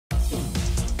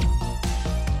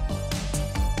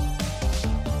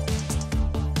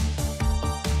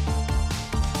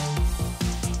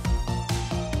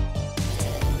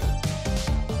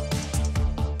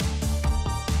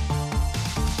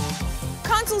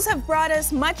Consoles have brought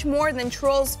us much more than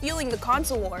trolls fueling the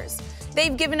console wars.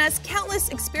 They've given us countless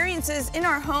experiences in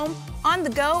our home, on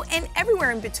the go, and everywhere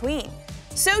in between.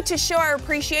 So to show our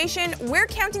appreciation, we're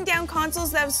counting down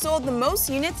consoles that have sold the most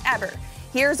units ever.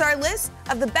 Here's our list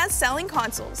of the best-selling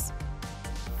consoles.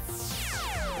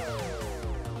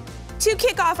 To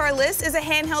kick off our list is a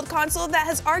handheld console that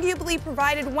has arguably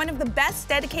provided one of the best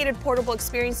dedicated portable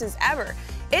experiences ever.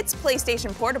 It's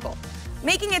PlayStation Portable.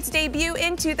 Making its debut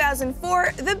in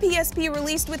 2004, the PSP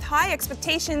released with high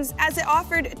expectations as it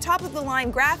offered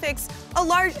top-of-the-line graphics, a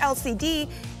large LCD,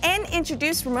 and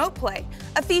introduced Remote Play,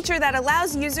 a feature that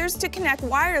allows users to connect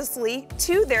wirelessly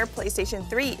to their PlayStation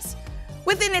 3s.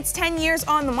 Within its 10 years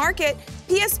on the market,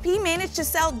 PSP managed to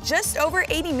sell just over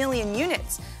 80 million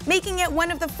units, making it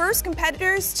one of the first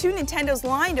competitors to Nintendo's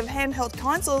line of handheld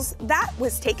consoles that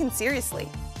was taken seriously.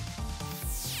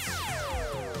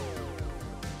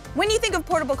 When you think of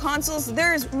portable consoles,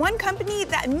 there's one company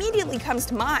that immediately comes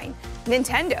to mind: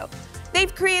 Nintendo.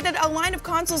 They've created a line of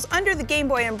consoles under the Game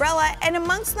Boy umbrella, and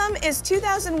amongst them is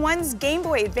 2001's Game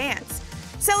Boy Advance.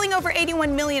 Selling over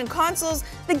 81 million consoles,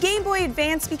 the Game Boy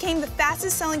Advance became the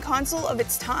fastest-selling console of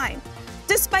its time.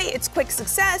 Despite its quick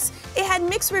success, it had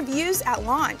mixed reviews at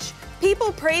launch.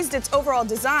 People praised its overall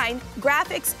design,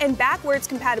 graphics, and backwards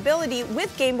compatibility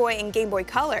with Game Boy and Game Boy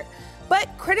Color, but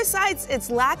criticized its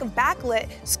lack of backlit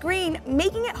screen,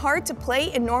 making it hard to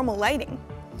play in normal lighting.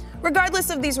 Regardless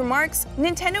of these remarks,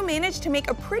 Nintendo managed to make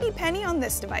a pretty penny on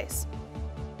this device.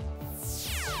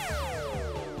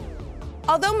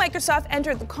 Although Microsoft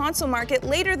entered the console market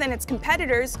later than its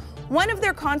competitors, one of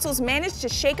their consoles managed to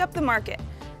shake up the market: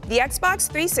 the Xbox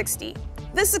 360.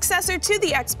 The successor to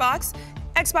the Xbox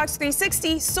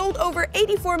 360 sold over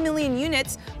 84 million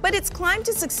units, but its climb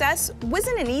to success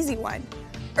wasn't an easy one.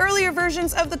 Earlier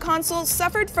versions of the console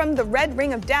suffered from the red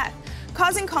ring of death,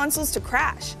 causing consoles to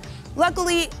crash.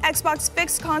 Luckily, Xbox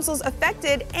fixed consoles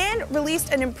affected and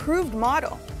released an improved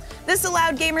model. This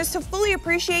allowed gamers to fully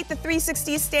appreciate the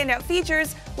 360's standout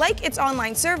features, like its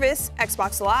online service,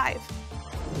 Xbox Live.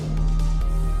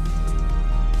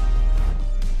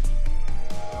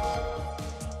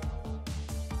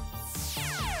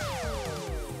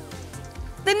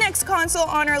 The next console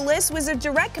on our list was a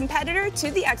direct competitor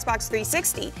to the Xbox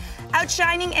 360,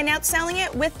 outshining and outselling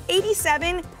it with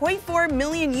 87.4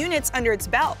 million units under its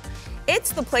belt.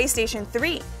 It's the PlayStation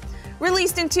 3.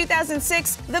 Released in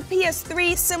 2006, the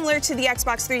PS3, similar to the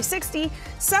Xbox 360,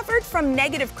 suffered from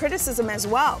negative criticism as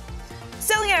well.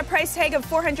 Selling at a price tag of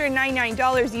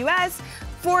 $499 US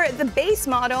for the base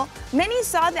model, many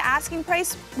saw the asking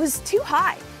price was too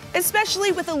high,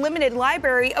 especially with a limited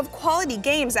library of quality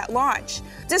games at launch.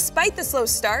 Despite the slow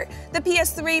start, the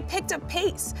PS3 picked up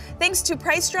pace thanks to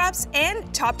price drops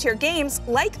and top-tier games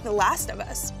like The Last of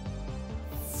Us.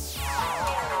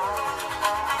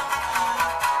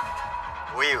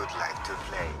 We would like to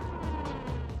play.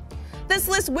 This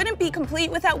list wouldn't be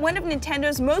complete without one of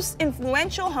Nintendo's most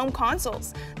influential home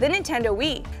consoles, the Nintendo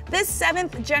Wii. This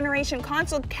 7th generation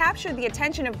console captured the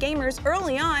attention of gamers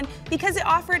early on because it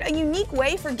offered a unique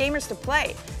way for gamers to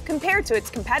play, compared to its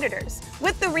competitors.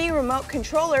 With the Wii Remote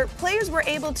Controller, players were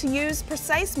able to use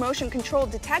precise motion control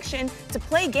detection to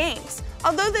play games.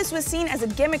 Although this was seen as a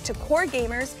gimmick to core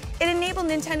gamers, it enabled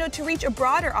Nintendo to reach a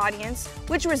broader audience,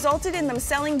 which resulted in them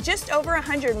selling just over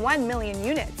 101 million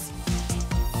units.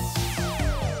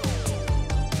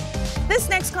 This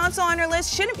next console on our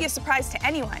list shouldn't be a surprise to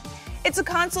anyone. It's a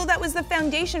console that was the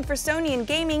foundation for Sony in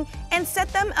gaming and set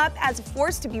them up as a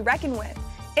force to be reckoned with.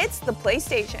 It's the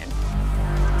PlayStation.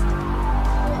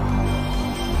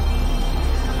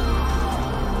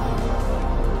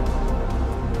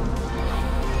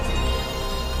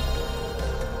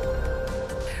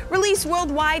 Released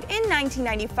worldwide in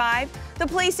 1995, the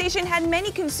PlayStation had many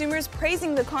consumers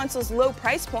praising the console's low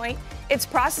price point, its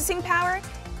processing power,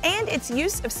 and its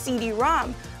use of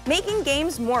CD-ROM, making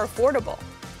games more affordable.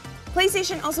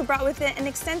 PlayStation also brought with it an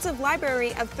extensive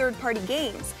library of third-party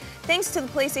games, thanks to the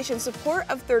PlayStation's support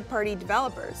of third-party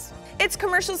developers. Its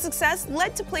commercial success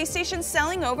led to PlayStation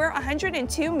selling over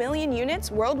 102 million units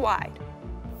worldwide.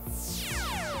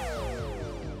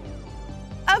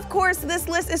 Of course, this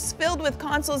list is filled with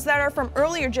consoles that are from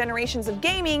earlier generations of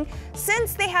gaming,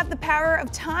 since they have the power of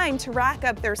time to rack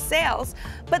up their sales.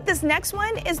 But this next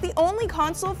one is the only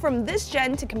console from this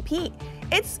gen to compete.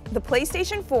 It's the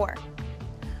PlayStation 4.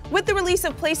 With the release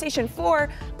of PlayStation 4,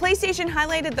 PlayStation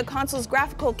highlighted the console's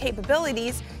graphical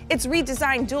capabilities, its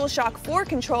redesigned DualShock 4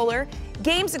 controller,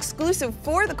 games exclusive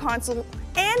for the console,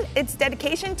 and its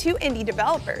dedication to indie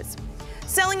developers.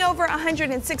 Selling over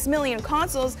 106 million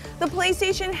consoles, the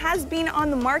PlayStation has been on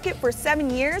the market for 7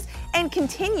 years and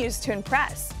continues to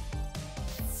impress.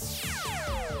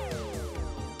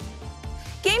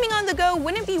 gaming on the go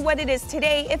wouldn't be what it is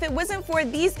today if it wasn't for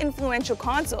these influential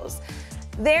consoles.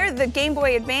 They're the Game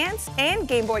Boy Advance and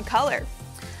Game Boy Color.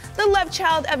 The love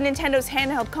child of Nintendo's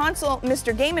handheld console,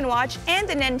 Mr. Game & Watch, and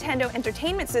the Nintendo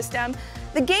Entertainment System,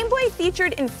 the Game Boy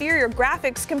featured inferior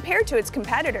graphics compared to its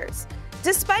competitors.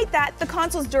 Despite that, the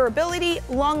console's durability,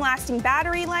 long-lasting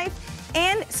battery life,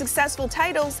 and successful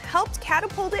titles helped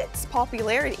catapult its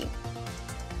popularity.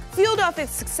 Fueled off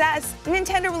its success,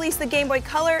 Nintendo released the Game Boy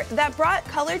Color that brought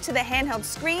color to the handheld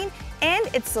screen and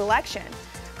its selection.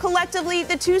 Collectively,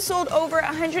 the two sold over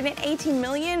 118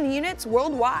 million units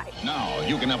worldwide. Now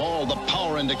you can have all the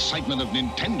power and excitement of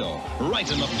Nintendo right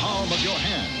in the palm of your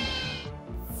hand.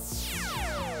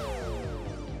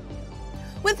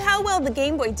 With how well the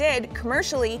Game Boy did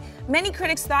commercially, many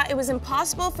critics thought it was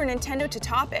impossible for Nintendo to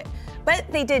top it. But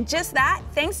they did just that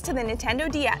thanks to the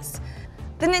Nintendo DS.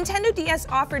 The Nintendo DS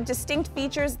offered distinct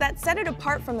features that set it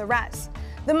apart from the rest.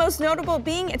 The most notable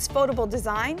being its foldable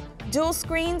design, dual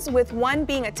screens with one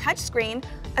being a touchscreen,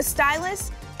 a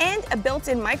stylus, and a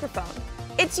built-in microphone.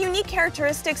 Its unique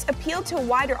characteristics appealed to a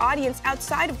wider audience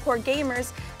outside of core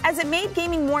gamers as it made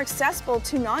gaming more accessible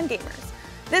to non-gamers.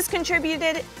 This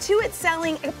contributed to it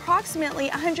selling approximately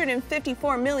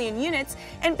 154 million units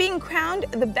and being crowned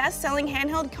the best-selling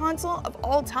handheld console of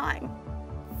all time.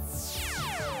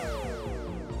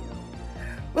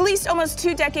 Released almost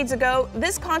 2 decades ago,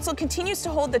 this console continues to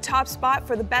hold the top spot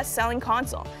for the best-selling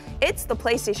console. It's the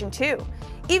PlayStation 2.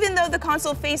 Even though the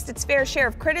console faced its fair share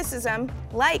of criticism,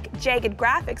 like jagged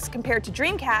graphics compared to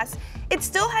Dreamcast, it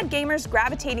still had gamers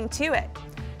gravitating to it.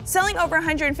 Selling over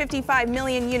 155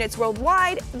 million units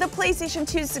worldwide, the PlayStation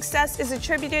 2's success is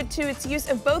attributed to its use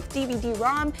of both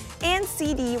DVD-ROM and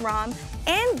CD-ROM,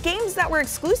 and games that were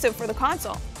exclusive for the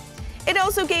console. It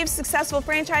also gave successful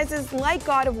franchises like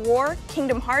God of War,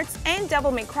 Kingdom Hearts, and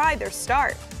Devil May Cry their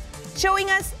start,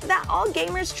 showing us that all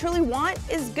gamers truly want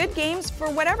is good games for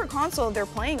whatever console they're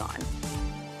playing on.